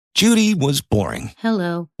Judy was boring.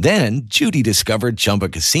 Hello. Then Judy discovered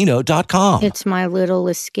ChumbaCasino.com. It's my little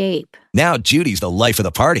escape. Now Judy's the life of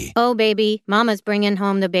the party. Oh, baby, mama's bringing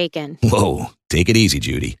home the bacon. Whoa, take it easy,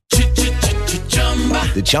 Judy.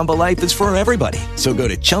 The Chumba life is for everybody. So go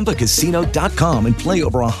to ChumbaCasino.com and play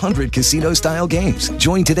over 100 casino-style games.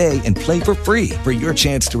 Join today and play for free for your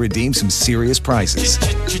chance to redeem some serious prizes.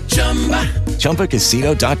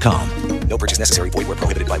 ChumbaCasino.com. No purchase necessary. Void where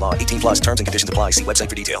prohibited by law. 18 plus terms and conditions apply. See website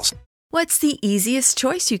for details. What's the easiest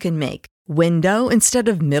choice you can make? Window instead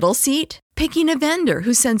of middle seat? Picking a vendor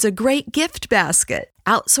who sends a great gift basket?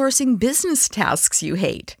 Outsourcing business tasks you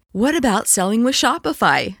hate? What about selling with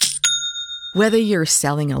Shopify? Whether you're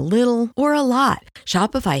selling a little or a lot,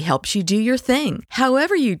 Shopify helps you do your thing,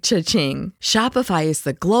 however you cha-ching. Shopify is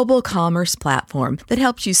the global commerce platform that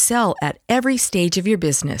helps you sell at every stage of your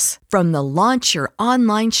business. From the launch your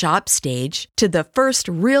online shop stage to the first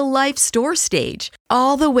real-life store stage,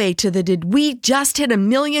 all the way to the did we just hit 1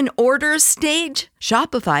 million orders stage.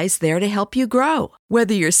 Shopify's there to help you grow.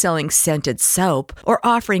 Whether you're selling scented soap or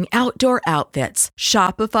offering outdoor outfits,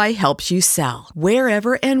 Shopify helps you sell.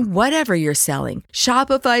 Wherever and whatever you're selling,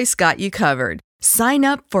 Shopify's got you covered. Sign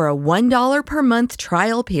up for a $1 per month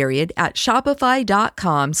trial period at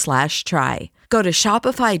shopify.com/try. Go to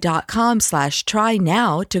shopify.com/try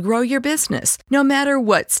now to grow your business, no matter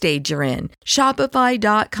what stage you're in.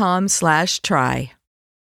 Shopify.com/try.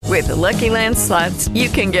 With the Lucky Land Slots, you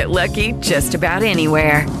can get lucky just about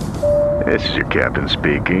anywhere. This is your captain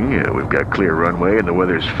speaking. We've got clear runway and the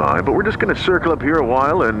weather's fine, but we're just going to circle up here a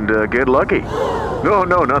while and get lucky.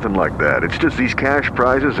 No, nothing like that. It's just these cash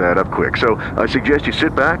prizes add up quick. So I suggest you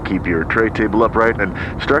sit back, keep your tray table upright, and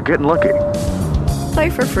start getting lucky. Play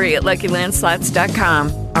for free at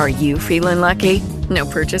LuckyLandSlots.com. Are you feeling lucky? No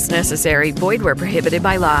purchase necessary. Void where prohibited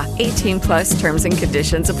by law. 18 plus terms and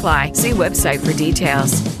conditions apply. See website for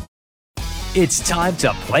details. It's time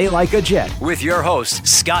to play like a Jet with your host,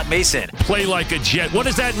 Scott Mason. Play like a Jet. What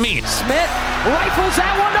does that mean? Smith rifles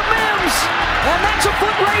that one to Mims. And that's a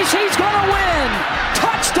foot race he's going to win.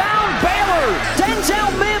 Touchdown Baylor.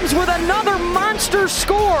 Denzel Mims with another monster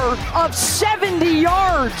score of 70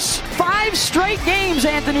 yards. 5 straight games,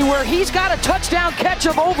 Anthony, where he's got a touchdown catch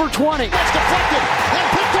of over 20. That's deflected and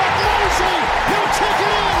picked up Mosley. He'll take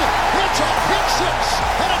it in. It's a pick six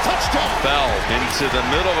and a touchdown. Bell into the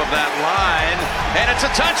middle of that line, and it's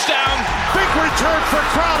a touchdown. Big return for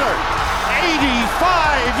Crowder.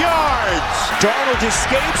 85 yards. Darnold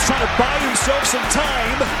escapes, trying to buy himself some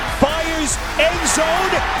time. Fires, end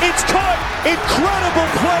zone. It's caught. Incredible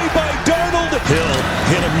play by Darnold. Hill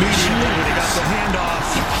hit immediately when he got the handoff.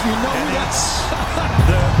 You know who that's?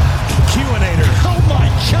 The Q-inator. Oh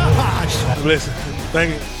my gosh. Listen,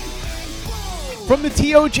 thank you. From the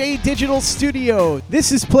TOJ Digital Studio,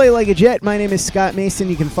 this is Play Like a Jet. My name is Scott Mason.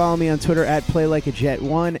 You can follow me on Twitter at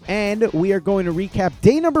PlayLikeAJet1. And we are going to recap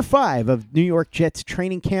day number 5 of New York Jets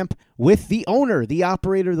training camp with the owner, the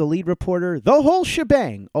operator, the lead reporter, the whole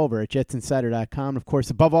shebang over at JetsInsider.com. Of course,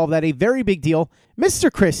 above all that, a very big deal,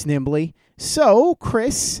 Mr. Chris Nimbley. So,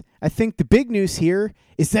 Chris, I think the big news here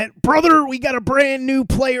is that, brother, we got a brand new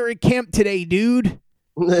player at camp today, dude.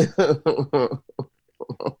 Can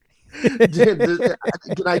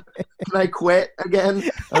I quit again?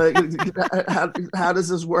 How does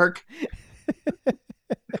this work?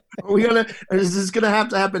 Is this gonna have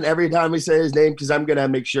to happen every time we say his name? Because I'm gonna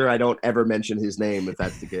make sure I don't ever mention his name if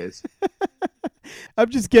that's the case. I'm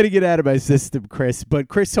just getting it out of my system, Chris. But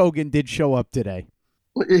Chris Hogan did show up today.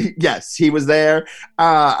 Yes, he was there.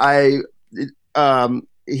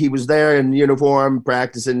 He was there in uniform,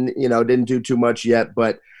 practicing. Didn't do too much yet,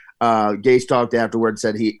 but. Gase talked afterwards,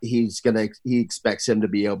 said he expects him to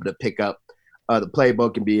be able to pick up the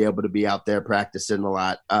playbook and be able to be out there practicing a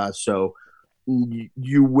lot. So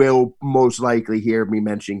you will most likely hear me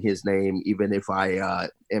mentioning his name, even if I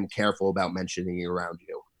am careful about mentioning it around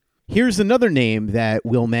you. Here's another name that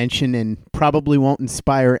we'll mention and probably won't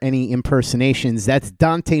inspire any impersonations. That's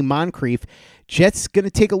Dante Moncrief. Jets going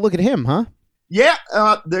to take a look at him, huh? Yeah,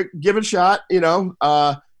 they're give it a shot,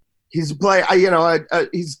 He's a player,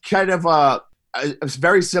 he's kind of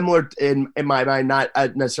very similar in my mind, not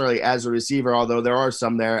necessarily as a receiver, although there are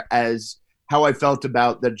some there, as how I felt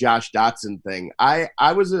about the Josh Dotson thing. I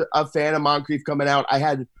was a fan of Moncrief coming out. I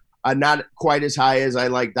had not quite as high as I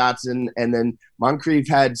like Dotson, and then Moncrief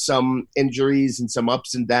had some injuries and some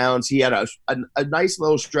ups and downs. He had a nice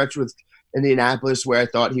little stretch with Indianapolis where I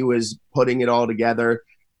thought he was putting it all together,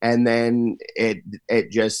 and then it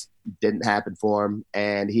just didn't happen for him,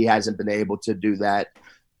 and he hasn't been able to do that.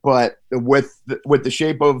 But with the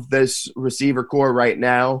shape of this receiver core right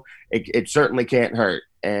now, it certainly can't hurt.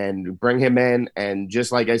 and bring him in. And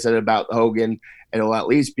just like I said about Hogan, it'll at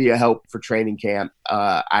least be a help for training camp.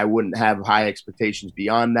 I wouldn't have high expectations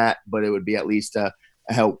beyond that, but it would be at least a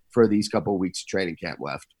help for these couple of weeks of training camp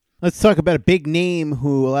left. Let's talk about a big name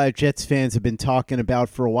who a lot of Jets fans have been talking about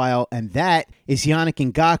for a while, and that is Yannick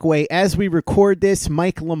Ngakoue. As we record this,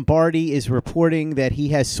 Mike Lombardi is reporting that he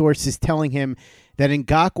has sources telling him that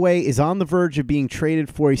Ngakoue is on the verge of being traded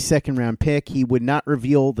for a second-round pick. He would not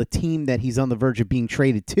reveal the team that he's on the verge of being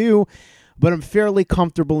traded to, but I'm fairly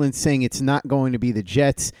comfortable in saying it's not going to be the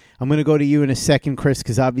Jets. I'm going to go to you in a second, Chris,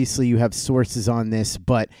 because obviously you have sources on this,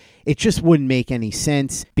 but it just wouldn't make any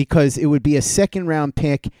sense because it would be a second-round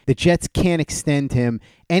pick. The Jets can't extend him.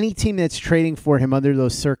 Any team that's trading for him under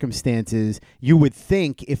those circumstances, you would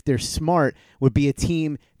think, if they're smart, would be a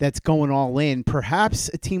team that's going all in. Perhaps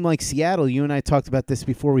a team like Seattle, you and I talked about this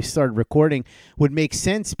before we started recording, would make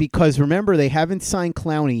sense because, remember, they haven't signed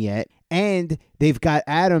Clowney yet, and they've got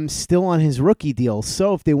Adams still on his rookie deal.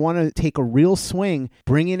 So if they want to take a real swing,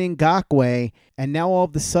 bring in Ngakoue, and now all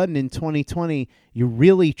of a sudden in 2020, you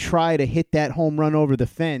really try to hit that home run over the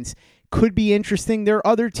fence, could be interesting. There are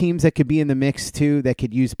other teams that could be in the mix too that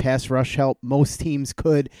could use pass rush help. Most teams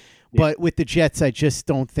could. But with the Jets, I just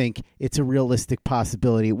don't think it's a realistic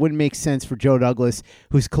possibility. It wouldn't make sense for Joe Douglas,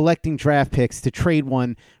 who's collecting draft picks, to trade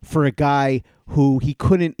one for a guy who he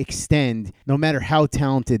couldn't extend, no matter how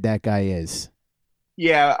talented that guy is.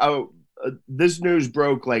 Yeah, this news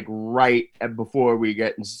broke like right before we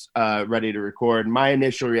get ready to record. My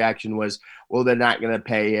initial reaction was, well, they're not going to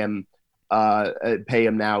pay him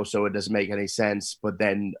now, so it doesn't make any sense. But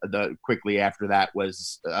then quickly after that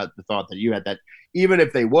was the thought that you had that even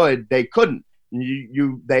if they would, they couldn't.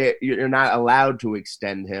 You're not allowed to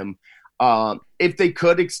extend him. If they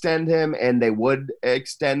could extend him and they would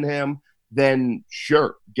extend him, then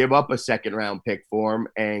sure, give up a second round pick for him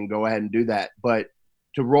and go ahead and do that. But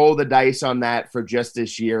to roll the dice on that for just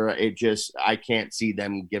this year, I can't see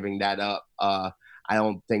them giving that up. I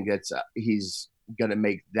don't think he's going to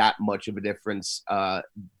make that much of a difference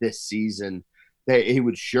this season. He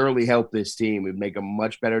would surely help this team. It would make a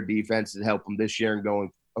much better defense and help them this year and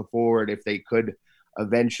going forward if they could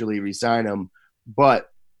eventually re-sign him. But,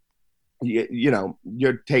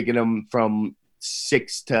 you're taking them from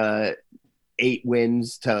 6 to 8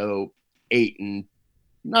 wins to 8 and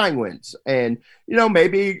 9 wins. And,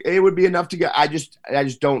 maybe it would be enough to get – I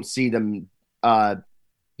just don't see them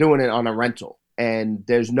doing it on a rental. And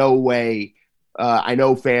there's no way I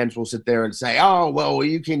know fans will sit there and say, oh, well,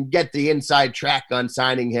 you can get the inside track on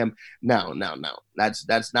signing him. No.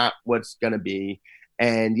 That's not what's going to be.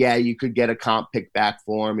 And, yeah, you could get a comp pick back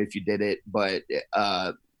for him if you did it. But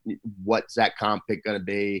what's that comp pick going to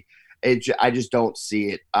be? I just don't see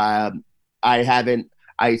it. I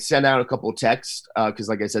sent out a couple texts because,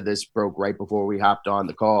 like I said, this broke right before we hopped on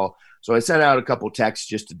the call. So I sent out a couple texts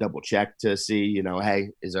just to double check to see, hey,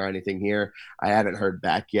 is there anything here? I haven't heard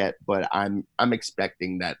back yet, but I'm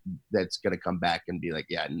expecting that's going to come back and be like,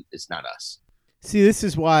 yeah, it's not us. See, this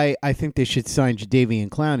is why I think they should sign Jadeveon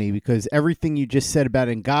Clowney, because everything you just said about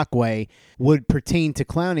Ngakoue would pertain to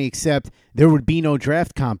Clowney, except there would be no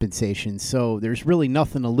draft compensation. So there's really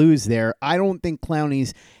nothing to lose there. I don't think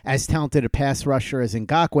Clowney's as talented a pass rusher as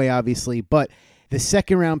Ngakoue, obviously, but the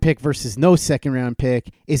second-round pick versus no second-round pick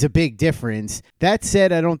is a big difference. That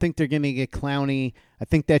said, I don't think they're going to get Clowney. I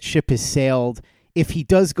think that ship has sailed. If he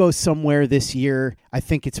does go somewhere this year, I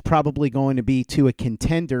think it's probably going to be to a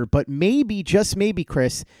contender. But maybe, just maybe,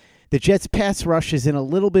 Chris, the Jets' pass rush is in a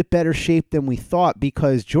little bit better shape than we thought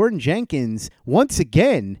because Jordan Jenkins, once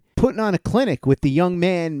again, putting on a clinic with the young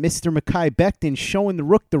man, Mr. Mekhi Becton, showing the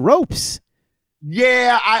rook the ropes.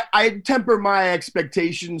 Yeah, I temper my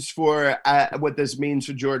expectations for what this means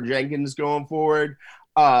for Jordan Jenkins going forward.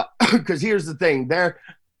 Because here's the thing, they're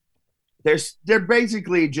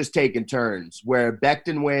basically just taking turns where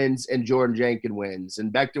Becton wins and Jordan Jenkins wins,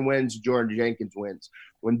 and Becton wins, Jordan Jenkins wins.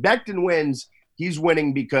 When Becton wins, he's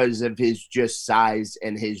winning because of his just size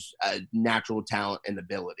and his natural talent and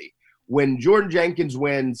ability. When Jordan Jenkins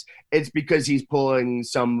wins, it's because he's pulling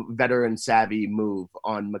some veteran savvy move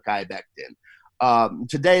on Mekhi Becton.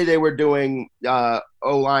 Today they were doing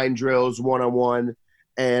O-line drills one-on-one,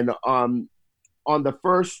 and on the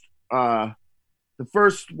first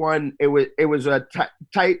one, it was a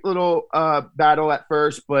tight little battle at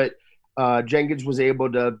first, but Jenkins was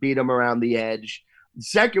able to beat him around the edge. The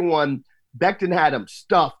second one, Becton had him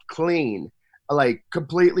stuffed clean, like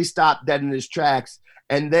completely stopped dead in his tracks,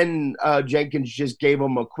 and then Jenkins just gave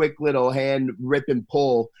him a quick little hand rip and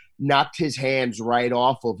pull, knocked his hands right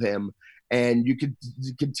off of him, And you could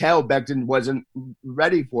tell Becton wasn't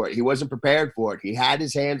ready for it. He wasn't prepared for it. He had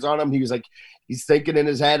his hands on him. He was like, he's thinking in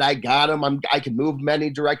his head, I got him. I can move him any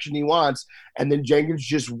direction he wants. And then Jenkins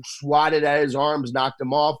just swatted at his arms, knocked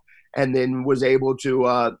him off, and then was able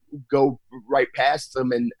to go right past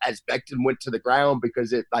him. And as Becton went to the ground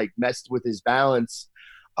because it like messed with his balance,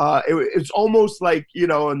 it's almost like,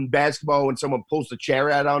 in basketball when someone pulls the chair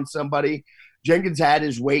out on somebody. Jenkins had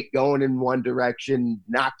his weight going in one direction,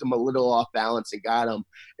 knocked him a little off balance and got him.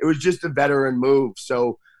 It was just a veteran move.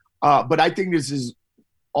 So, but I think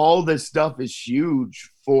all this stuff is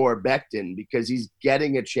huge for Becton because he's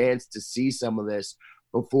getting a chance to see some of this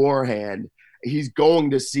beforehand. He's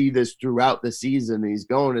going to see this throughout the season. He's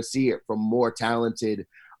going to see it from more talented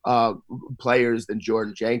players than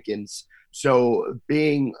Jordan Jenkins. So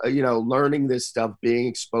being, learning this stuff, being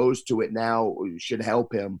exposed to it now should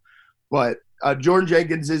help him. But Jordan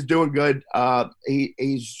Jenkins is doing good.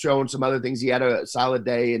 He's showing some other things. He had a solid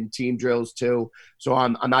day in team drills too. So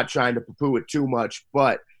I'm not trying to poo-poo it too much.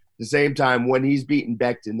 But at the same time, when he's beating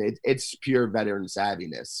Becton, it's pure veteran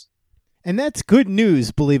savviness. And that's good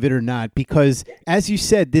news, believe it or not, because as you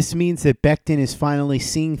said, this means that Becton is finally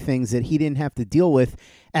seeing things that he didn't have to deal with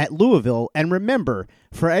at Louisville. And remember,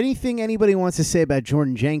 for anything anybody wants to say about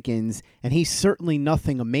Jordan Jenkins, and he's certainly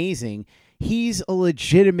nothing amazing, he's a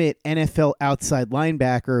legitimate NFL outside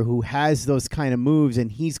linebacker who has those kind of moves,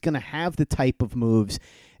 and he's going to have the type of moves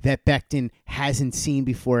that Becton hasn't seen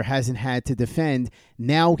before, hasn't had to defend.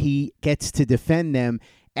 Now he gets to defend them.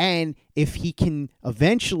 And if he can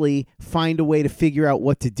eventually find a way to figure out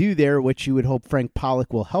what to do there, which you would hope Frank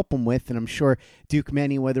Pollock will help him with, and I'm sure Duke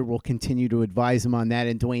Manyweather will continue to advise him on that,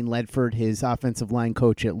 and Dwayne Ledford, his offensive line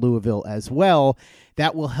coach at Louisville as well,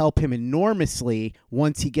 that will help him enormously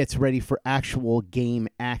once he gets ready for actual game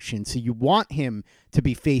action. So you want him to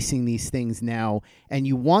be facing these things now, and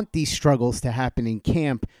you want these struggles to happen in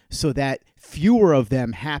camp so that fewer of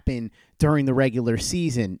them happen during the regular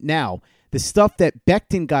season. Now, the stuff that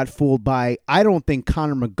Becton got fooled by, I don't think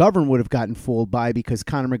Connor McGovern would have gotten fooled by, because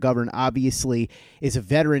Connor McGovern obviously is a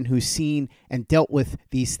veteran who's seen and dealt with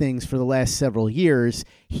these things for the last several years.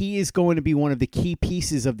 He is going to be one of the key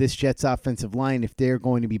pieces of this Jets offensive line if they're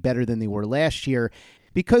going to be better than they were last year.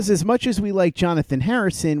 Because as much as we like Jonathan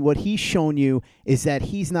Harrison, what he's shown you is that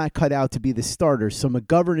he's not cut out to be the starter. So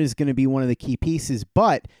McGovern is going to be one of the key pieces,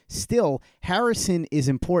 but still, Harrison is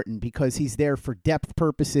important because he's there for depth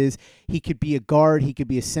purposes. He could be a guard. He could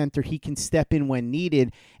be a center. He can step in when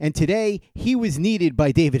needed. And today, he was needed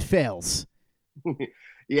by David Fales.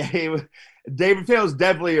 Yeah, David Fales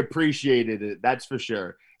definitely appreciated it. That's for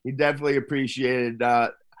sure. He definitely appreciated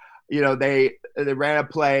they ran a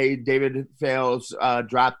play. David Fales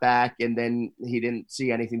dropped back, and then he didn't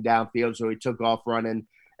see anything downfield, so he took off running,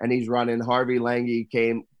 and he's running. Harvey Lange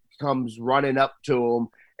comes running up to him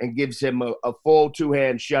and gives him a full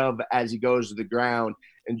two-hand shove as he goes to the ground,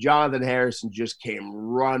 and Jonathan Harrison just came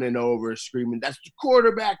running over, screaming, "That's the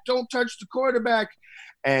quarterback! Don't touch the quarterback!"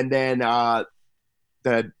 And then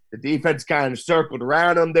the defense kind of circled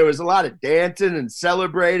around him. There was a lot of dancing and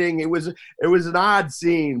celebrating. It was an odd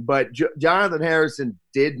scene, but Jonathan Harrison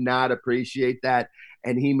did not appreciate that,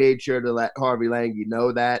 and he made sure to let Harvey Lange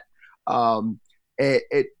know that.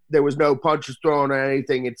 There was no punches thrown or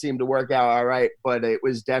anything. It seemed to work out all right, but it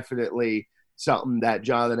was definitely something that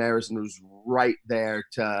Jonathan Harrison was right there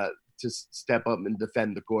to step up and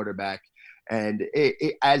defend the quarterback, and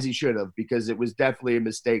as he should have, because it was definitely a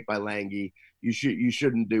mistake by Lange. You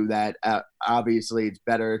shouldn't do that. Obviously, it's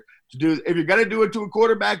better to do, if you're going to do it to a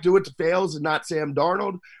quarterback, do it to Fales and not Sam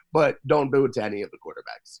Darnold, but don't do it to any of the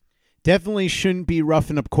quarterbacks. Definitely shouldn't be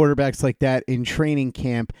roughing up quarterbacks like that in training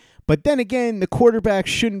camp. But then again, the quarterback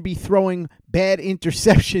shouldn't be throwing bad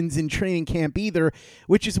interceptions in training camp either,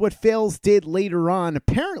 which is what Fales did later on.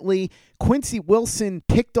 Apparently, Quincy Wilson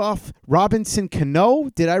picked off Robinson Cano.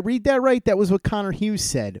 Did I read that right? That was what Connor Hughes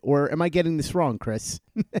said. Or am I getting this wrong, Chris?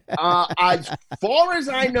 As far as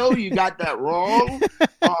I know, you got that wrong.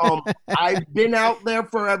 I've been out there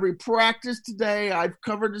for every practice today. I've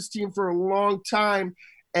covered this team for a long time,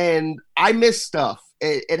 and I miss stuff.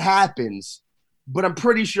 It happens. But I'm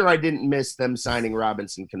pretty sure I didn't miss them signing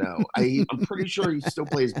Robinson Cano. I'm pretty sure he still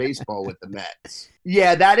plays baseball with the Mets.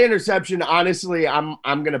 Yeah, that interception, honestly, I'm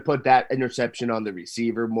going to put that interception on the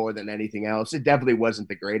receiver more than anything else. It definitely wasn't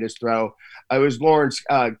the greatest throw. It was Lawrence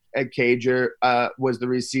Cager was the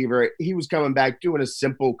receiver. He was coming back doing a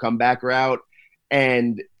simple comeback route.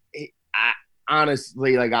 And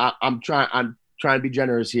honestly, I'm trying to be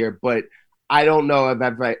generous here, but I don't know if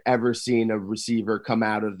I've ever seen a receiver come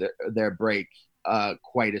out of their break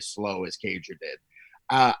quite as slow as Cager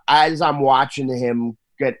did. As I'm watching him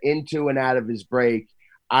get into and out of his break,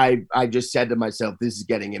 I just said to myself, this is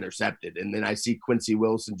getting intercepted. And then I see Quincy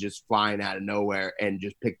Wilson just flying out of nowhere and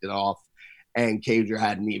just picked it off. And Cager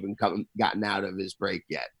hadn't even gotten out of his break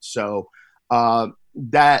yet. So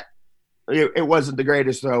it wasn't the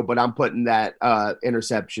greatest throw, but I'm putting that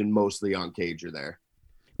interception mostly on Cager there.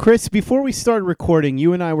 Chris, before we started recording,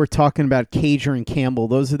 you and I were talking about Cager and Campbell.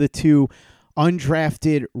 Those are the two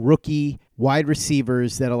undrafted rookie wide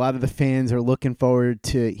receivers that a lot of the fans are looking forward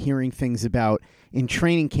to hearing things about in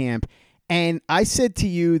training camp. And I said to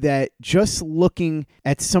you that just looking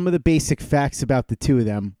at some of the basic facts about the two of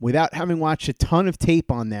them, without having watched a ton of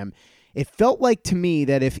tape on them, it felt like to me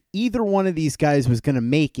that if either one of these guys was going to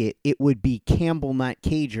make it, it would be Campbell, not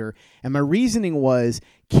Cager. And my reasoning was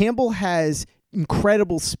Campbell has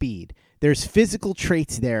incredible speed. There's physical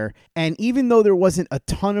traits there. And even though there wasn't a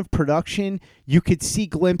ton of production, you could see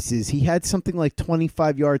glimpses. He had something like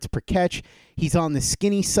 25 yards per catch. He's on the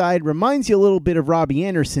skinny side. Reminds you a little bit of Robbie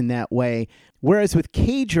Anderson that way. Whereas with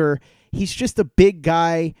Cager, he's just a big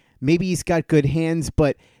guy. Maybe he's got good hands,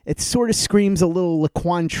 but it sort of screams a little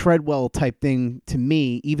Laquan Treadwell type thing to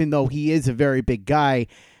me, even though he is a very big guy.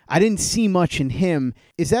 I didn't see much in him.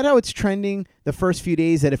 Is that how it's trending the first few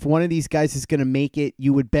days, that if one of these guys is going to make it,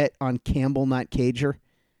 you would bet on Campbell, not Cager?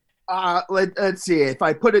 Let's see. If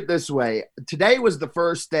I put it this way, today was the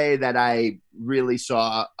first day that I really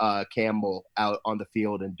saw Campbell out on the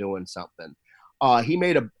field and doing something. He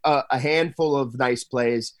made a handful of nice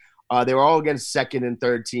plays. They were all against second and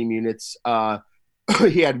third team units.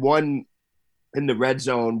 He had one in the red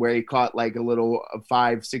zone where he caught like a little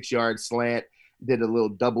 5-6 yard slant, did a little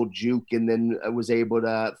double juke, and then was able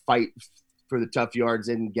to fight for the tough yards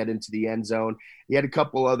and get into the end zone. He had a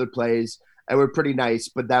couple other plays that were pretty nice,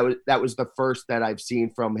 but that was the first that I've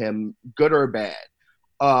seen from him, good or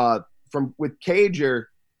bad. With Cager,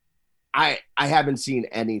 I haven't seen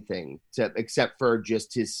anything except for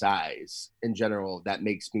just his size in general that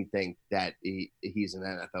makes me think that he's an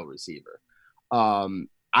NFL receiver.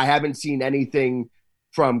 I haven't seen anything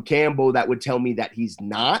from Campbell that would tell me that he's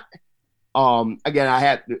not.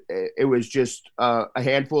 Again, it was just a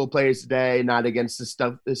handful of plays today, not against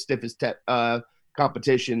the stiffest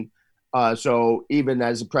competition. So even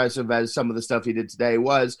as impressive as some of the stuff he did today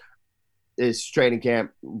is training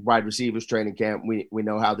camp, wide receivers training camp. We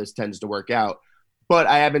know how this tends to work out, but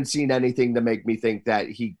I haven't seen anything to make me think that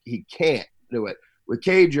he can't do it. With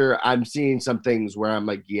Cager, I'm seeing some things where I'm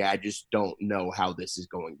like, yeah, I just don't know how this is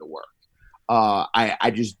going to work.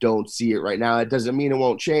 I just don't see it right now. It doesn't mean it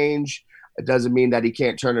won't change. It doesn't mean that he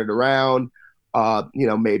can't turn it around.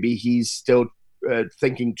 Maybe he's still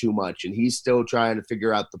thinking too much and he's still trying to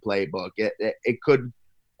figure out the playbook. It could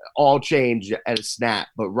all change at a snap.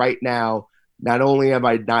 But right now, not only have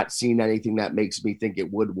I not seen anything that makes me think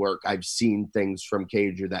it would work, I've seen things from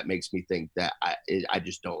Cager that makes me think that I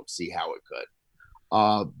just don't see how it could.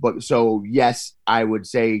 But so, yes, I would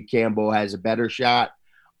say Campbell has a better shot,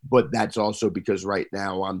 but that's also because right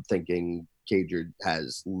now I'm thinking Cager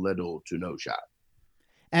has little to no shot.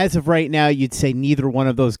 As of right now, you'd say neither one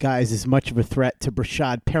of those guys is much of a threat to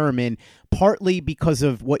Breshad Perriman, partly because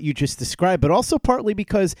of what you just described, but also partly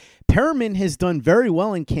because Perriman has done very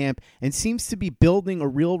well in camp and seems to be building a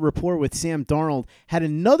real rapport with Sam Darnold. Had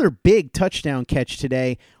another big touchdown catch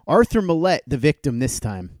today. Arthur Millette, the victim this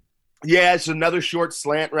time. Yeah, it's another short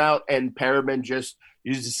slant route, and Perriman just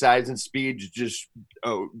used his size and speed to just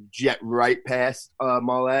jet right past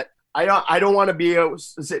Millette. I don't want to be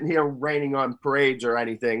sitting here raining on parades or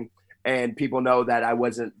anything, and people know that I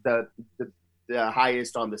wasn't the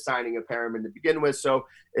highest on the signing of Perriman to begin with. So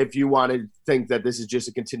if you want to think that this is just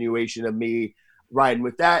a continuation of me riding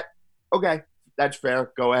with that, okay, that's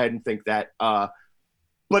fair. Go ahead and think that.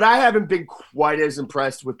 But I haven't been quite as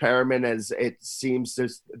impressed with Perriman as it seems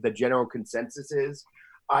the general consensus is.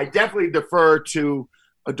 I definitely defer to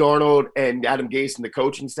Darnold and Adam Gase and the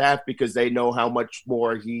coaching staff because they know how much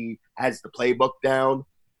more he has the playbook down,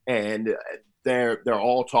 and they're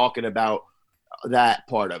all talking about that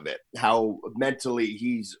part of it, how mentally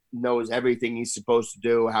he knows everything he's supposed to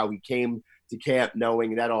do, how he came to camp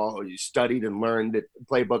knowing that all he studied and learned the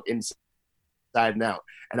playbook inside and out,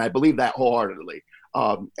 and I believe that wholeheartedly.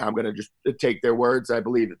 I'm going to just take their words. I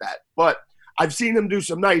believe that, but I've seen him do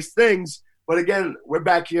some nice things. But again, we're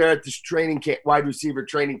back here at this training camp, wide receiver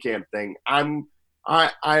training camp thing. I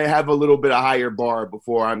have a little bit of higher bar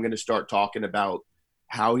before I'm going to start talking about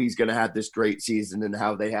how he's going to have this great season and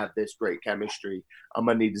how they have this great chemistry. I'm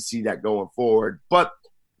going to need to see that going forward. But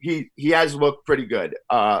he has looked pretty good.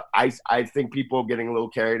 I think people are getting a little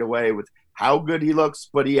carried away with how good he looks,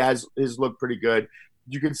 but he has looked pretty good.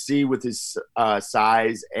 you can see with his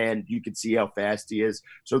size, and you can see how fast he is.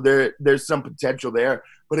 So there's some potential there.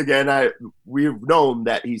 But again, we've known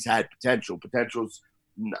that he's had potential. Potential's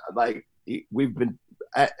like we've been,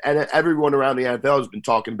 and everyone around the NFL has been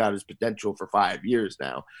talking about his potential for 5 years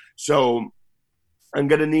now. So I'm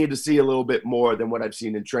going to need to see a little bit more than what I've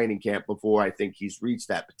seen in training camp before I think he's reached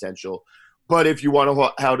that potential. But if you want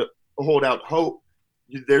to hold out hope,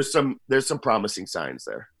 there's some promising signs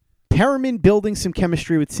there. Perriman building some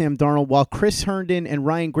chemistry with Sam Darnold, while Chris Herndon and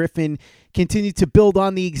Ryan Griffin continue to build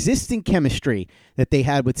on the existing chemistry that they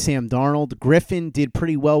had with Sam Darnold. Griffin did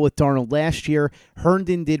pretty well with Darnold last year.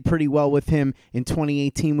 Herndon did pretty well with him in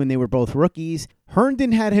 2018 when they were both rookies.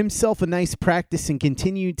 Herndon had himself a nice practice and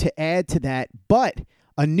continued to add to that, but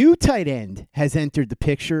a new tight end has entered the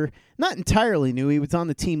picture. Not entirely new. He was on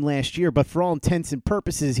the team last year, but for all intents and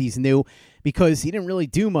purposes, he's new because he didn't really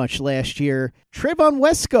do much last year. Trevon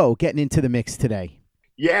Wesco getting into the mix today.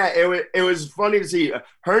 Yeah, it was funny to see.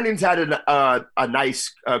 Herndon's had a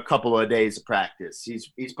nice couple of days of practice.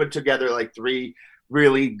 He's put together like 3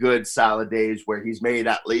 really good, solid days where he's made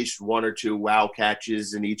at least 1 or 2 wow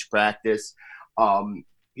catches in each practice.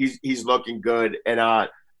 He's looking good. And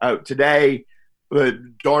today,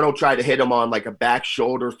 Darnold tried to hit him on like a back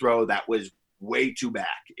shoulder throw that was way too back.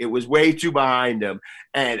 It was way too behind him.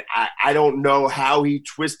 And I don't know how he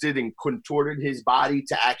twisted and contorted his body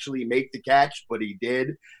to actually make the catch, but he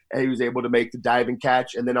did. And he was able to make the diving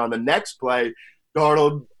catch. And then on the next play,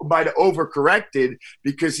 Darnold might have overcorrected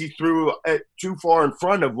because he threw it too far in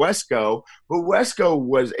front of Wesco, but Wesco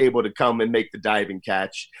was able to come and make the diving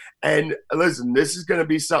catch. And listen, this is going to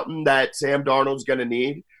be something that Sam Darnold's going to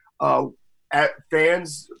need.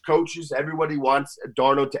 Fans, coaches, everybody wants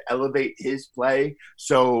Darnold to elevate his play,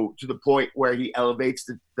 so to the point where he elevates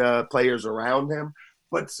the players around him.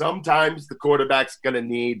 But sometimes the quarterback's going to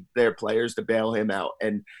need their players to bail him out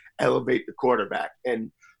and elevate the quarterback.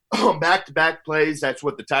 And back-to-back plays, that's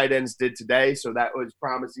what the tight ends did today, so that was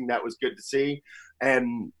promising. That was good to see.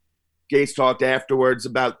 And Gates talked afterwards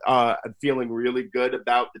about feeling really good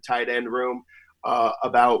about the tight end room.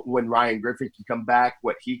 About when Ryan Griffin can come back,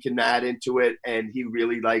 what he can add into it, and he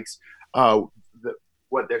really likes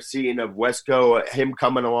what they're seeing of Wesco, him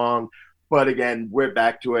coming along. But again, we're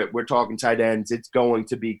back to it. We're talking tight ends. It's going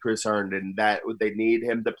to be Chris Herndon. That they need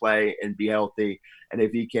him to play and be healthy, and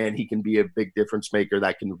if he can be a big difference maker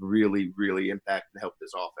that can really, really impact and help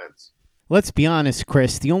this offense. Let's be honest,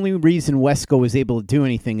 Chris. The only reason Wesco was able to do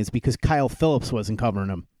anything is because Kyle Phillips wasn't covering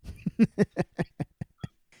him.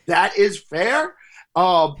 That is fair.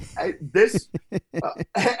 Anybody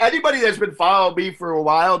that's been following me for a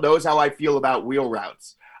while knows how I feel about wheel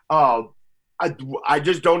routes. I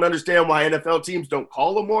just don't understand why NFL teams don't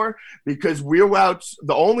call them more, because wheel routes,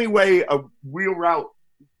 the only way a wheel route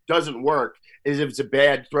doesn't work is if it's a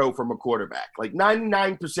bad throw from a quarterback. Like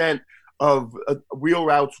 99% of wheel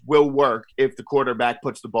routes will work if the quarterback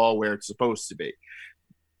puts the ball where it's supposed to be.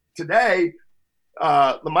 Today,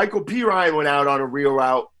 Michael Pirine went out on a wheel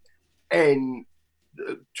route, and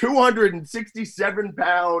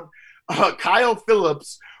 267-pound Kyle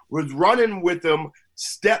Phillips was running with him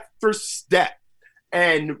step for step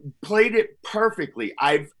and played it perfectly.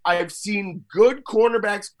 I've seen good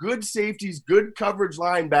cornerbacks, good safeties, good coverage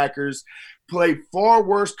linebackers play far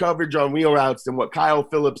worse coverage on wheel routes than what Kyle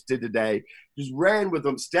Phillips did today. Just ran with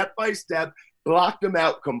them step by step, blocked him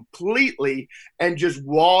out completely, and just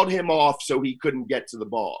walled him off so he couldn't get to the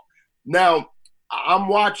ball. Now, I'm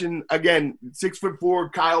watching, again,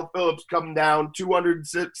 6'4" Kyle Phillips coming down,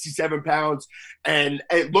 267 pounds, and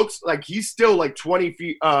it looks like he's still like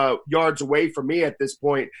 20 yards away from me at this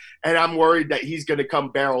point, and I'm worried that he's going to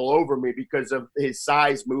come barrel over me because of his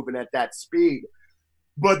size moving at that speed.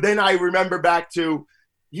 But then I remember back to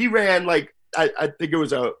he ran like, I think it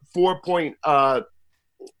was a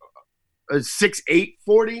 6.8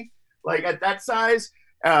 40, like at that size.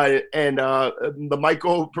 And the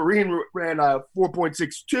Michael Pirine ran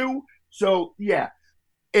 4.62. So yeah,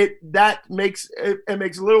 it makes a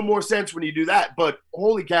little more sense when you do that. But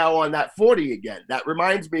holy cow, on that 40 again, that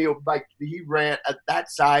reminds me of like he ran at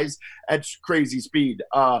that size at crazy speed.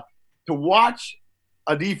 To watch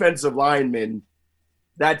a defensive lineman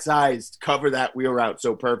that size cover that wheel route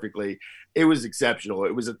so perfectly, it was exceptional.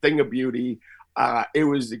 It was a thing of beauty. It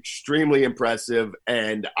was extremely impressive,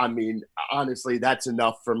 and I mean, honestly, that's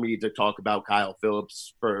enough for me to talk about Kyle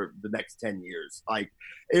Phillips for the next 10 years. Like,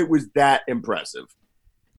 it was that impressive.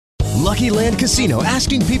 Lucky Land Casino,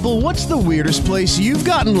 asking people, what's the weirdest place you've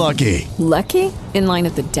gotten lucky? Lucky? In line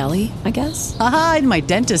at the deli, I guess? Aha, in my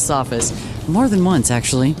dentist's office. More than once,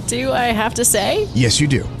 actually. Do I have to say? Yes, you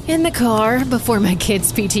do. In the car before my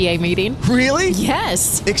kids' PTA meeting. Really?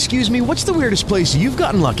 Yes. Excuse me, what's the weirdest place you've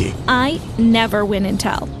gotten lucky? I never win and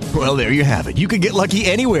tell. Well, there you have it. You can get lucky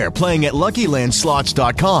anywhere, playing at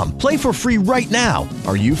LuckyLandSlots.com. Play for free right now.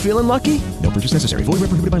 Are you feeling lucky? No purchase necessary. Void where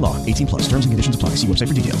prohibited by law. 18+. Terms and conditions apply. See website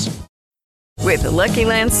for details. With the Lucky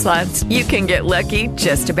Land Slots, you can get lucky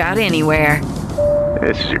just about anywhere.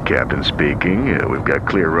 This is your captain speaking. We've got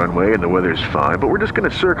clear runway and the weather's fine, but we're just going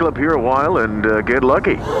to circle up here a while and get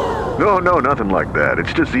lucky. No, nothing like that.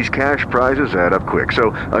 It's just these cash prizes add up quick.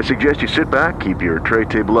 So I suggest you sit back, keep your tray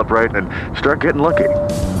table upright, and start getting lucky.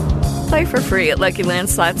 Play for free at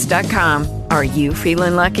LuckyLandSlots.com. Are you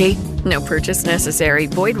feeling lucky? No purchase necessary.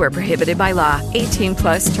 Void where prohibited by law.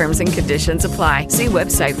 18+ terms and conditions apply. See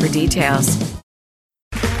website for details.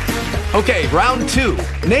 Okay, round two.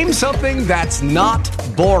 Name something that's not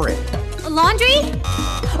boring. A laundry?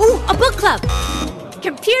 Ooh, a book club.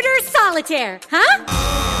 Computer solitaire, huh?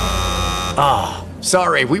 Ah,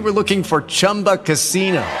 sorry, we were looking for Chumba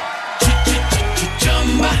Casino.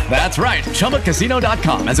 That's right,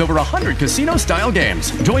 ChumbaCasino.com has over 100 casino-style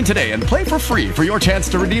games. Join today and play for free for your chance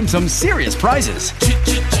to redeem some serious prizes.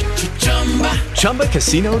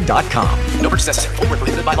 ChumbaCasino.com. No purchase necessary. Void where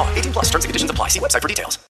prohibited by law. 18+. Terms and conditions apply. See website for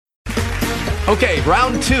details. Okay,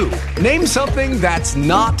 round two. Name something that's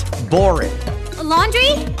not boring. A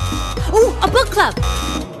laundry? Ooh, a book club.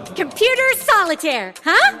 Computer solitaire,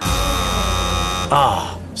 huh?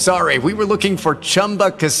 Ah, sorry, we were looking for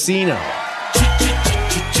Chumba Casino.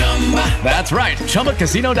 That's right,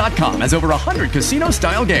 ChumbaCasino.com has over 100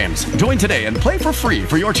 casino-style games. Join today and play for free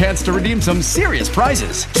for your chance to redeem some serious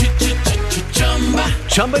prizes.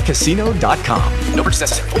 ChumbaCasino.com. No purchase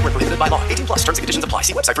necessary. Void where prohibited by law. 18+. Terms and conditions apply.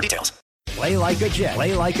 See website for details. Play like a Jet.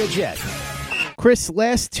 Play like a Jet. Chris,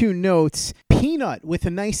 last two notes. Peanut with a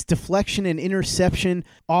nice deflection and interception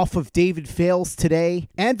off of David Fales today.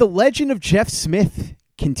 And the legend of Jeff Smith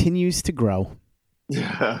continues to grow.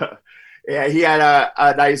 Yeah, he had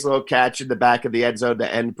a nice little catch in the back of the end zone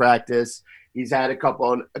to end practice. He's had a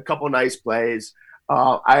couple nice plays.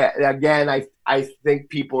 I think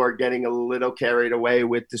people are getting a little carried away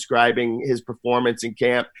with describing his performance in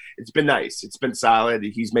camp. It's been nice. It's been solid.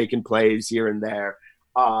 He's making plays here and there.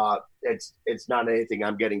 It's not anything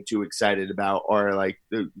I'm getting too excited about or like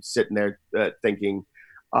sitting there thinking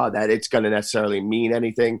that it's going to necessarily mean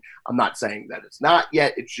anything. I'm not saying that it's not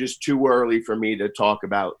yet. It's just too early for me to talk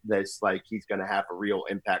about this like he's going to have a real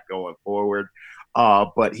impact going forward.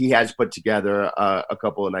 But he has put together a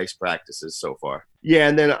couple of nice practices so far. Yeah,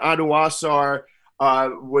 and then Anuasar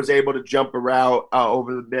was able to jump a route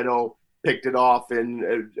over the middle, picked it off,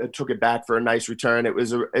 and took it back for a nice return. It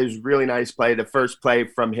was a really nice play. The first play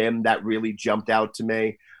from him that really jumped out to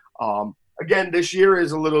me. Again, this year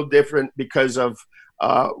is a little different because of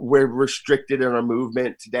we're restricted in our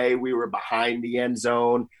movement. Today we were behind the end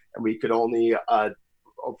zone, and we could only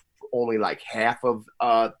like half of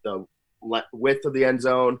the width of the end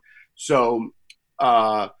zone. So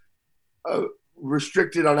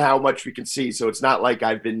restricted on how much we can see. So it's not like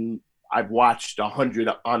I've watched 100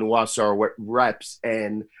 Anuasar reps,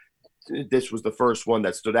 and this was the first one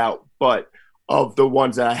that stood out. But of the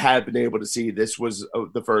ones that I have been able to see, this was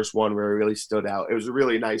the first one where it really stood out. It was a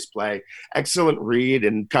really nice play, excellent read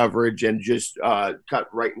and coverage, and just cut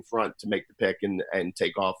right in front to make the pick and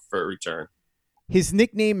take off for a return. His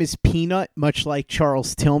nickname is Peanut, much like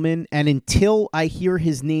Charles Tillman, and until I hear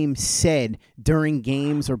his name said during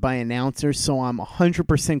games or by announcers, so I'm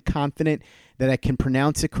 100% confident that I can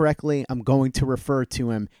pronounce it correctly, I'm going to refer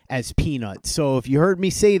to him as Peanut. So if you heard me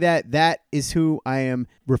say that, that is who I am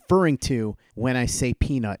referring to when I say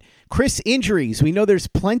Peanut. Chris, injuries. We know there's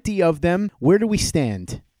plenty of them. Where do we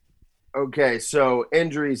stand? Okay, so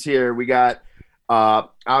injuries here. We got,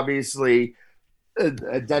 obviously,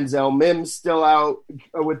 Denzel Mims still out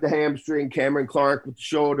with the hamstring, Cameron Clark with the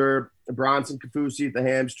shoulder, Bronson Kafusi with the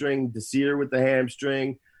hamstring, Desir with the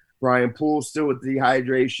hamstring, Brian Poole still with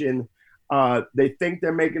dehydration. They think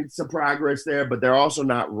they're making some progress there, but they're also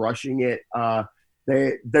not rushing it.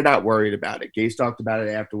 They're not worried about it. Gase talked about it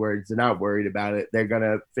afterwards. They're not worried about it. They're going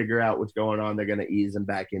to figure out what's going on. They're going to ease them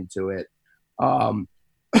back into it.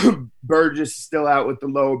 Burgess is still out with the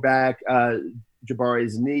lower back. Jabari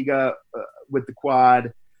Zuniga with the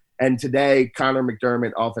quad. And today, Connor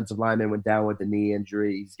McDermott, offensive lineman, went down with a knee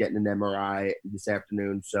injury. He's getting an MRI this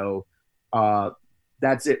afternoon. So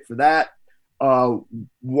that's it for that.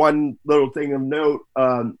 One little thing of note,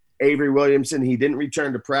 Avery Williamson, he didn't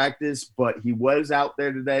return to practice, but he was out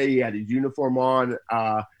there today. He had his uniform on.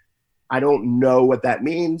 I don't know what that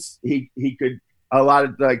means. He could – a lot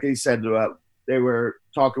of – like they said, they were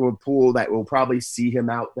talking with Poole that we'll probably see him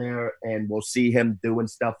out there, and we'll see him doing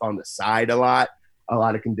stuff on the side a lot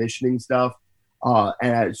of conditioning stuff.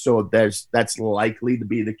 And so that's likely to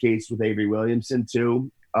be the case with Avery Williamson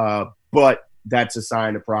too. But that's a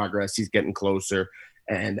sign of progress. He's getting closer.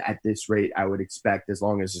 And at this rate, I would expect, as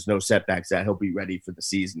long as there's no setbacks, that he'll be ready for the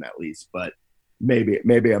season at least. But maybe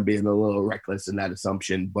I'm being a little reckless in that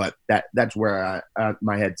assumption. But that's where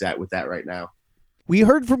my head's at with that right now. We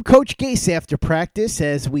heard from Coach Gase after practice,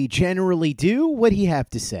 as we generally do. What'd he have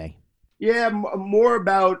to say? Yeah, more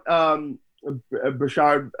about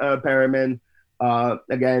Breshad Perriman.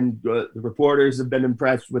 Again, the reporters have been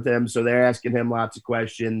impressed with him, so they're asking him lots of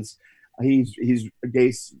questions.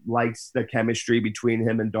 Gase likes the chemistry between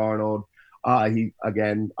him and Darnold.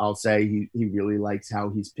 I'll say he really likes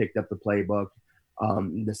how he's picked up the playbook,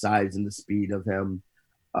 the size and the speed of him.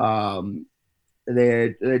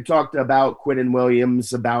 They talked about Quinnen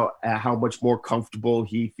Williams, about how much more comfortable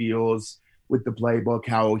he feels with the playbook,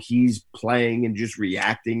 how he's playing and just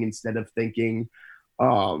reacting instead of thinking.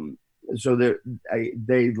 So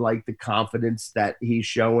they like the confidence that he's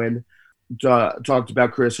showing. Talked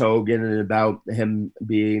about Chris Hogan and about him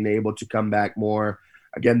being able to come back more.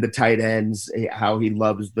 Again, the tight ends, how he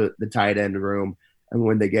loves the tight end room. And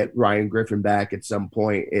when they get Ryan Griffin back at some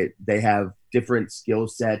point, they have different skill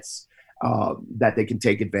sets that they can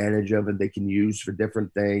take advantage of and they can use for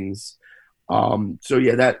different things. So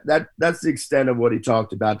yeah, that's the extent of what he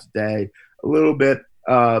talked about today. A little bit,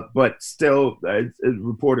 but still,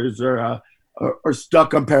 reporters are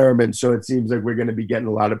stuck on Perriman, so it seems like we're going to be getting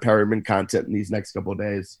a lot of Perriman content in these next couple of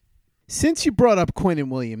days. Since you brought up Quinnen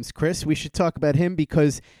Williams, Chris, we should talk about him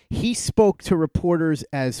because he spoke to reporters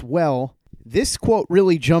as well. This quote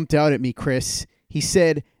really jumped out at me, Chris. He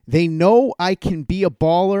said, "They know I can be a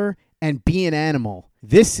baller and be an animal.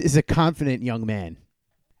 This is a confident young man."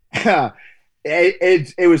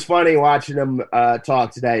 It was funny watching him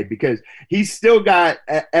talk today because he's still got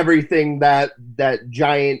everything that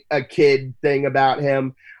giant kid thing about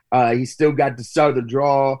him. He's still got the southern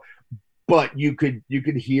draw, but you could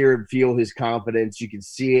hear and feel his confidence. You can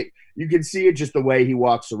see it. You can see it just the way he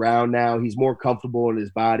walks around now. He's more comfortable in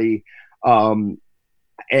his body, and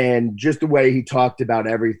just the way he talked about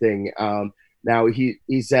everything. Now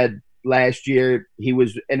he said last year he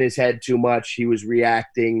was in his head too much. He was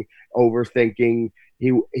reacting, overthinking.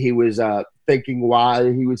 He was thinking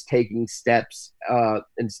while he was taking steps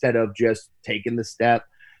instead of just taking the step.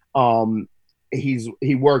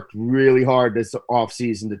 He worked really hard this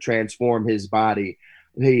offseason to transform his body.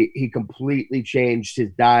 He completely changed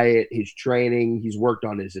his diet, his training. He's worked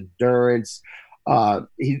on his endurance.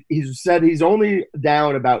 He said he's only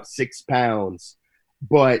down about 6 pounds,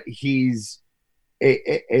 but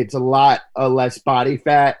it's a lot less body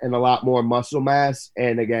fat and a lot more muscle mass.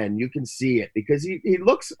 And again, you can see it because he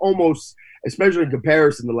looks almost, especially in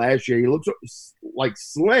comparison to last year, he looks like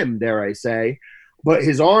slim, dare I say, but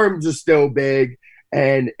his arms are still big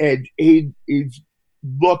and he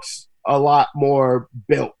looks a lot more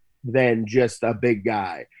built than just a big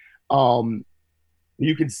guy.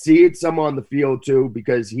 You can see it some on the field too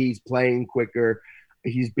because he's playing quicker.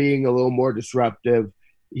 He's being a little more disruptive.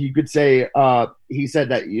 You could say he said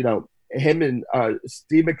that, him and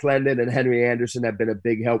Steve McClendon and Henry Anderson have been a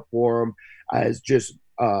big help for him as just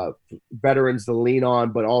veterans to lean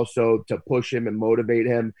on, but also to push him and motivate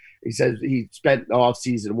him. He says he spent the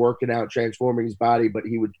offseason working out, transforming his body, but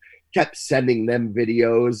he kept sending them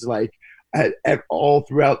videos like all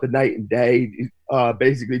throughout the night and day,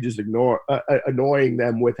 basically just annoying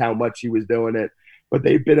them with how much he was doing it. But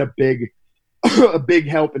they've been a big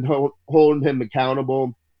help in holding him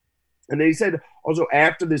accountable. And then he said also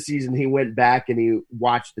after the season, he went back and he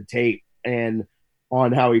watched the tape and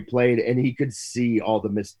on how he played, and he could see all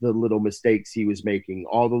the little mistakes he was making,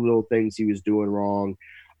 all the little things he was doing wrong.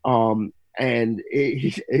 And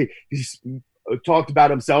he talked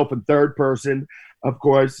about himself in third person, of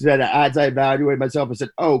course, said as I evaluate myself, I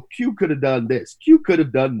said, oh, Q could have done this. Q could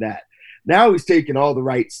have done that. Now he's taking all the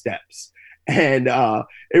right steps. And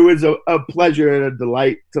it was a pleasure and a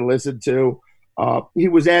delight to listen to. He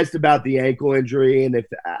was asked about the ankle injury and if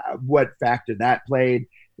what factor that played.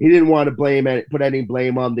 He didn't want to put any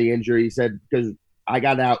blame on the injury. He said, because I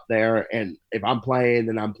got out there, and if I'm playing,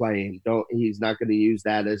 then I'm playing. He's not going to use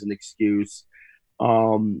that as an excuse.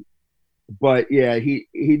 But yeah, he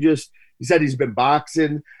said he's been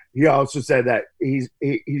boxing. He also said that he's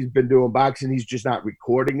been doing boxing. He's just not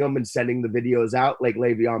recording them and sending the videos out like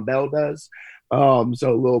Le'Veon Bell does. So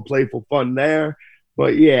a little playful fun there.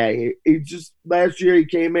 But yeah, he just last year he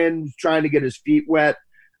came in trying to get his feet wet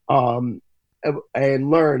and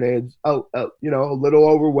learn. It's a little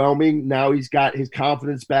overwhelming. Now he's got his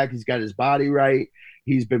confidence back. He's got his body right.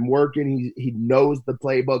 He's been working. He knows the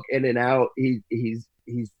playbook in and out. He's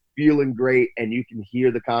feeling great, and you can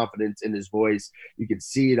hear the confidence in his voice. You can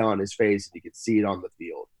see it on his face, and you can see it on the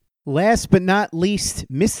field. Last but not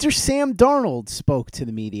least, Mr. Sam Darnold spoke to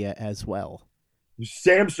the media as well.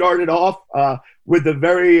 Sam started off with a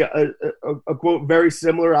very a quote, very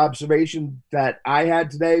similar observation that I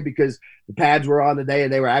had today, because the pads were on today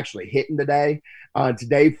and they were actually hitting today.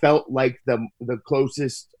 Today felt like the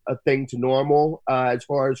closest thing to normal as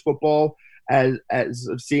far as football as I've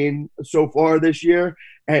seen so far this year.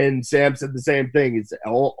 And Sam said the same thing. It's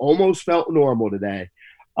almost felt normal today.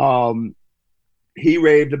 He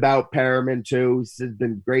raved about Perriman too. He said it's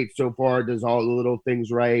been great so far, does all the little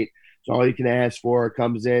things right. It's all you can ask for.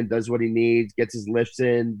 Comes in, does what he needs, gets his lifts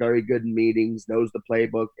in, very good in meetings, knows the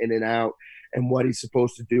playbook in and out and what he's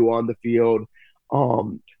supposed to do on the field.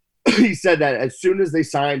 He said that as soon as they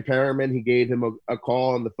signed Perriman, he gave him a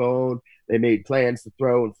call on the phone. They made plans to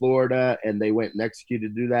throw in Florida, and they went and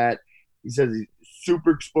executed to do that. He says he's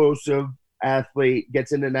super explosive athlete,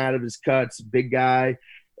 gets in and out of his cuts, big guy,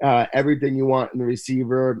 everything you want in the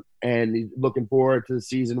receiver, and he's looking forward to the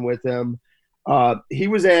season with him. He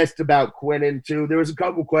was asked about Quinnen too. There was a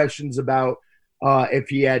couple questions about if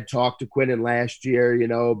he had talked to Quinnen last year,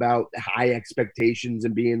 about high expectations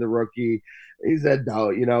and being the rookie. He said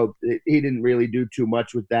no, he didn't really do too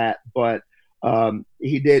much with that, but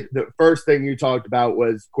he did. The first thing you talked about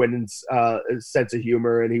was Quinnen's sense of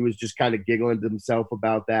humor, and he was just kind of giggling to himself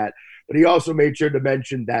about that. But he also made sure to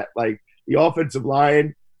mention that, like, the offensive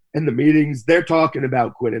line in the meetings, they're talking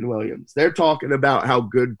about Quinnen Williams. They're talking about how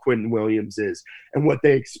good Quinnen Williams is and what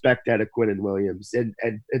they expect out of Quinnen Williams, and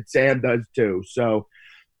Sam does too. So,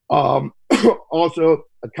 also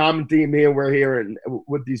a common theme here we're hearing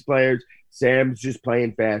with these players, Sam's just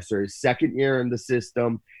playing faster. His second year in the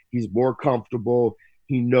system, he's more comfortable.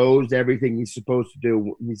 He knows everything he's supposed to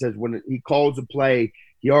do. He says when he calls a play,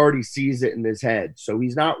 he already sees it in his head. So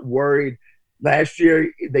he's not worried. Last year,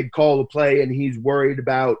 they'd call a play, and he's worried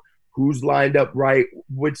about who's lined up right,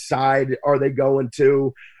 which side are they going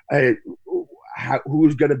to,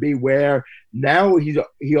 who's going to be where. Now he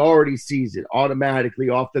already sees it automatically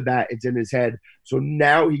off the bat. It's in his head. So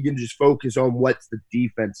now he can just focus on what the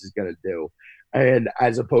defense is going to do, and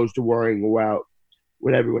as opposed to worrying about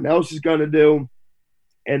what everyone else is going to do.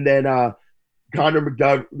 And then Connor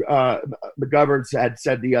McGovern had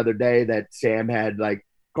said the other day that Sam had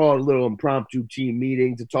called a little impromptu team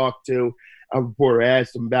meeting to talk to. A reporter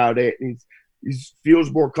asked him about it, and he feels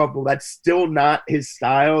more comfortable. That's still not his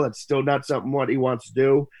style. That's still not something what he wants to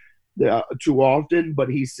do too often, but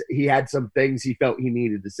he had some things he felt he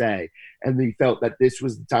needed to say, and he felt that this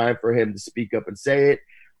was the time for him to speak up and say it.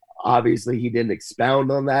 Obviously, he didn't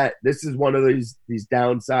expound on that. This is one of these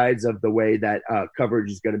downsides of the way that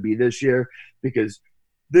coverage is going to be this year, because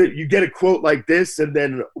you get a quote like this, and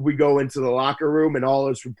then we go into the locker room, and all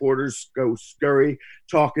us reporters go scurry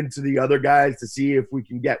talking to the other guys to see if we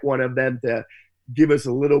can get one of them to give us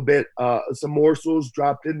a little bit, some morsels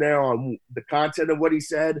dropped in there on the content of what he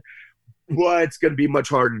said. But it's going to be much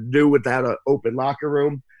harder to do without an open locker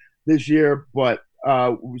room this year. But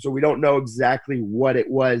so we don't know exactly what it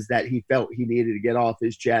was that he felt he needed to get off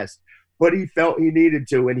his chest, but he felt he needed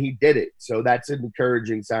to, and he did it. So that's an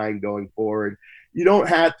encouraging sign going forward.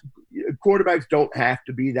 Quarterbacks don't have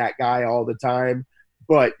to be that guy all the time,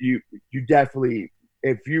 but you definitely,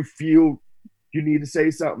 if you feel you need to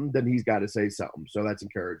say something, then he's got to say something. So that's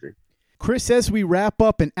encouraging. Chris, as we wrap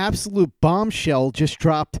up, an absolute bombshell just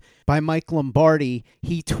dropped by Mike Lombardi.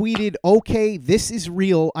 He tweeted, "Okay, this is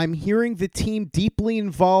real. I'm hearing the team deeply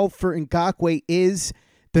involved for Ngakoue is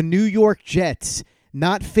the New York Jets.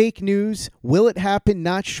 Not fake news. Will it happen?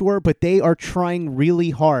 Not sure, but they are trying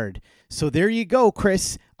really hard." So there you go,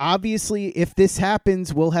 Chris. Obviously, if this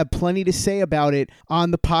happens, we'll have plenty to say about it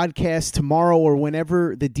on the podcast tomorrow or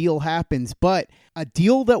whenever the deal happens. But a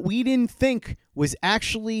deal that we didn't think was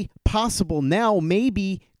actually possible now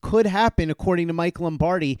maybe could happen, according to Mike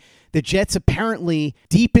Lombardi. The Jets apparently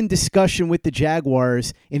deep in discussion with the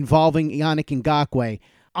Jaguars involving Yannick Ngakoue.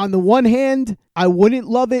 On the one hand, I wouldn't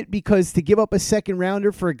love it, because to give up a second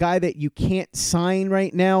rounder for a guy that you can't sign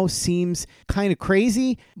right now seems kind of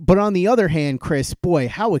crazy. But on the other hand, Chris, boy,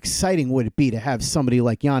 how exciting would it be to have somebody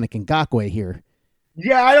like Yannick Ngakoue here?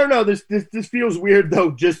 Yeah, I don't know. This feels weird,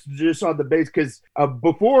 though, just on the base, because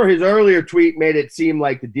before his earlier tweet made it seem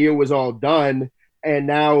like the deal was all done. and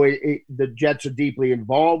now the Jets are deeply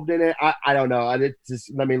involved in it. I don't know.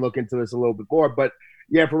 Let me look into this a little bit more. But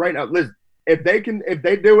yeah, for right now, listen, if they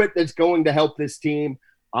do it, that's going to help this team.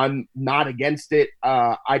 I'm not against it.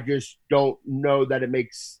 I just don't know that it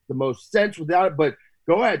makes the most sense without it. But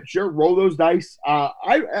go ahead, sure, roll those dice.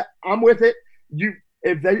 I'm with it.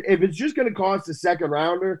 If it's just going to cost a second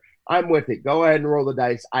rounder, I'm with it. Go ahead and roll the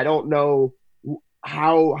dice. I don't know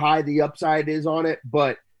how high the upside is on it,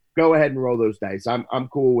 but go ahead and roll those dice. I'm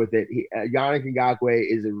cool with it. Yannick Ngakoue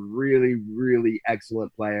is a really, really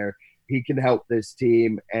excellent player. He can help this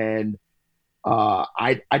team, and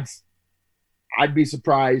I'd be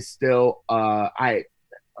surprised still.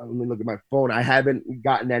 Let me look at my phone. I haven't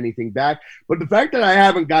gotten anything back, but the fact that I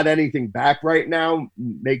haven't got anything back right now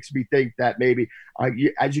makes me think that maybe,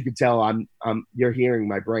 as you can tell, you're hearing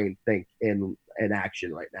my brain think in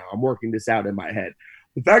action right now. I'm working this out in my head.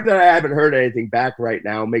 The fact that I haven't heard anything back right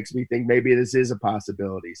now makes me think maybe this is a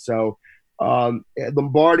possibility. So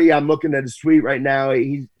Lombardi, I'm looking at his tweet right now.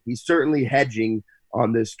 He's certainly hedging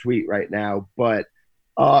on this tweet right now, but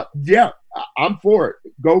yeah, I'm for it.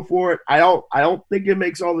 Go for it. I don't think it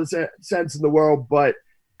makes all the sense in the world, but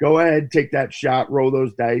go ahead, take that shot, roll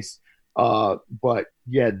those dice. But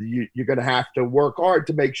yeah, you're going to have to work hard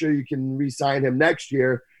to make sure you can re-sign him next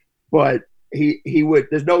year. But he would.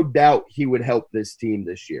 There's no doubt he would help this team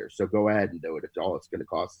this year. So go ahead and do it. If all it's going to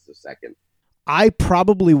cost is a second. I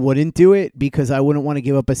probably wouldn't do it because I wouldn't want to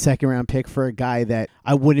give up a second-round pick for a guy that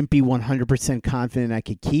I wouldn't be 100% confident I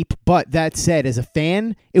could keep. But that said, as a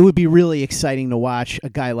fan, it would be really exciting to watch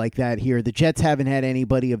a guy like that here. The Jets haven't had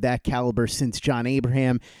anybody of that caliber since John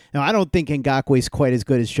Abraham. Now, I don't think Ngakoue is quite as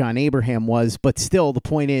good as John Abraham was, but still, the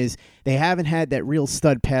point is they haven't had that real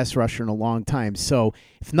stud pass rusher in a long time. So,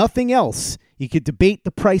 if nothing else, you could debate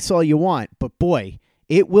the price all you want, but boy,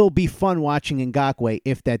 it will be fun watching Ngakoue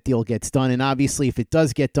if that deal gets done. And obviously, if it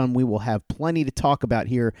does get done, we will have plenty to talk about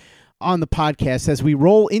here on the podcast as we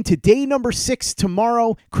roll into day number 6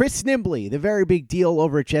 tomorrow. Chris Nimbley, the very big deal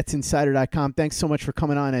over at JetsInsider.com. Thanks so much for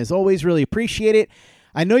coming on. As always, really appreciate it.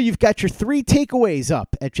 I know you've got your 3 takeaways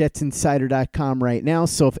up at JetsInsider.com right now.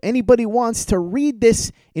 So if anybody wants to read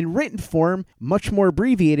this in written form, much more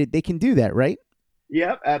abbreviated, they can do that, right?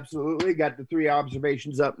 Yep, absolutely. Got the 3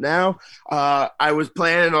 observations up now. I was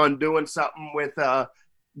planning on doing something with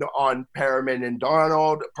on Perriman and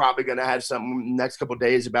Darnold. Probably going to have something next couple of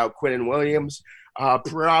days about Quinnen Williams.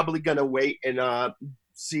 Probably going to wait and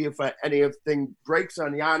see if anything breaks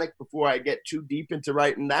on Yannick before I get too deep into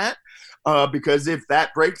writing that. Because if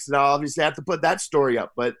that breaks, then I'll obviously have to put that story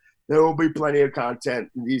up. But there will be plenty of content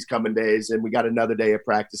in these coming days, and we got another day of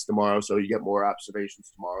practice tomorrow, so you get more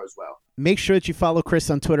observations tomorrow as well. Make sure that you follow Chris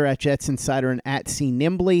on Twitter at JetsInsider and at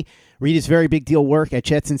CNimbley. Read his very big deal work at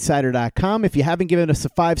JetsInsider.com. If you haven't given us a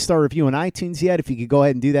 5-star review on iTunes yet, if you could go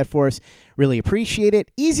ahead and do that for us, really appreciate it.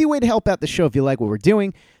 Easy way to help out the show if you like what we're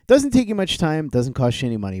doing. Doesn't take you much time, doesn't cost you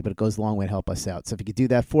any money, but it goes a long way to help us out. So if you could do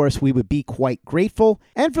that for us, we would be quite grateful.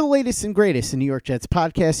 And for the latest and greatest in New York Jets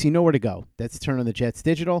podcasts, you know where to go. That's Turn on the Jets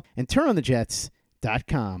Digital and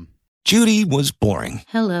TurnOnTheJets.com. Judy was boring.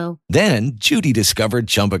 Hello. Then Judy discovered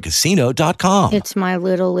ChumbaCasino.com. It's my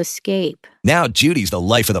little escape. Now Judy's the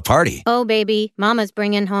life of the party. Oh, baby, mama's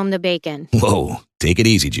bringing home the bacon. Whoa, take it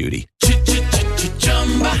easy, Judy.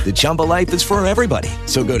 The Chumba life is for everybody.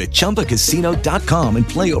 So go to ChumbaCasino.com and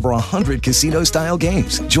play over 100 casino-style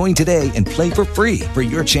games. Join today and play for free for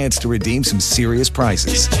your chance to redeem some serious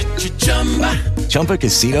prizes.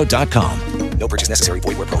 ChumbaCasino.com. No purchase necessary.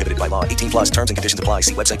 Void where prohibited by law. 18+ terms and conditions apply.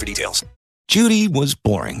 See website for details. Judy was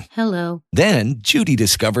boring. Hello. Then Judy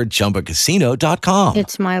discovered ChumbaCasino.com.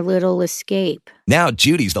 It's my little escape. Now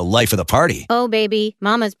Judy's the life of the party. Oh, baby,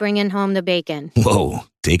 mama's bringing home the bacon. Whoa,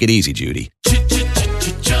 take it easy, Judy.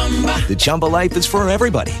 The Chumba life is for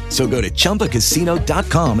everybody. So go to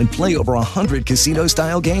ChumbaCasino.com and play over 100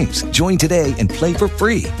 casino-style games. Join today and play for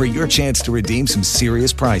free for your chance to redeem some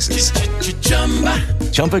serious prizes.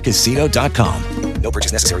 ChumbaCasino.com. No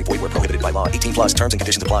purchase necessary. Void where prohibited by law. 18+ terms and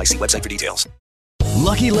conditions apply. See website for details.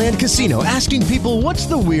 Lucky Land Casino, asking people, what's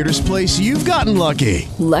the weirdest place you've gotten lucky?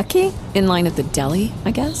 Lucky? In line at the deli,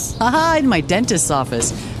 I guess? Aha, in my dentist's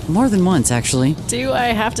office. More than once, actually. Do I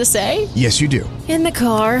have to say? Yes, you do. In the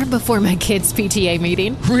car before my kids' PTA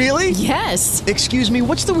meeting. Really? Yes. Excuse me,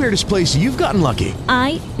 what's the weirdest place you've gotten lucky?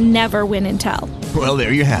 I never win and tell. Well,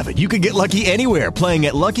 there you have it. You can get lucky anywhere, playing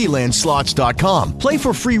at LuckyLandSlots.com. Play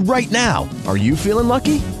for free right now. Are you feeling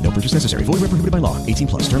lucky? No purchase necessary. Void where prohibited by law.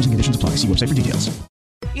 18+ terms and conditions apply. See website for details.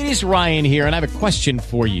 It is Ryan here, and I have a question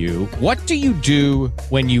for you. What do you do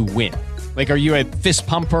when you win? Like, are you a fist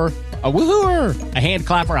pumper, a woohooer, a hand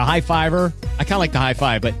clapper, a high fiver? I kind of like the high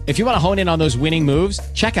five, but if you want to hone in on those winning moves,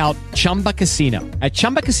 check out Chumba Casino. At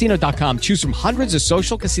ChumbaCasino.com, choose from hundreds of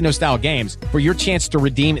social casino style games for your chance to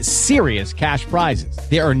redeem serious cash prizes.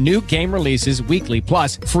 There are new game releases weekly,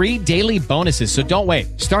 plus free daily bonuses. So don't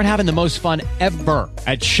wait. Start having the most fun ever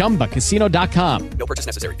at ChumbaCasino.com. No purchase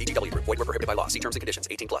necessary. VGW. Void were prohibited by law. See terms and conditions.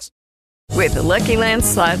 18+. With the Lucky Land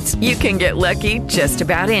Slots, you can get lucky just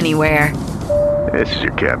about anywhere. This is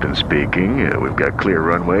your captain speaking. We've got clear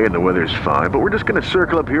runway and the weather's fine, but we're just going to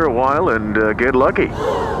circle up here a while and get lucky.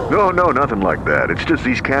 No, nothing like that. It's just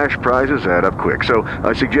these cash prizes add up quick. So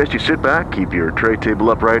I suggest you sit back, keep your tray table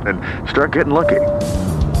upright, and start getting lucky.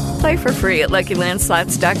 Play for free at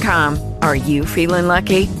LuckyLandSlots.com. Are you feeling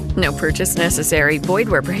lucky? No purchase necessary. Void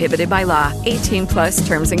where prohibited by law. 18+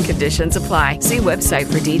 terms and conditions apply. See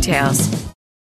website for details.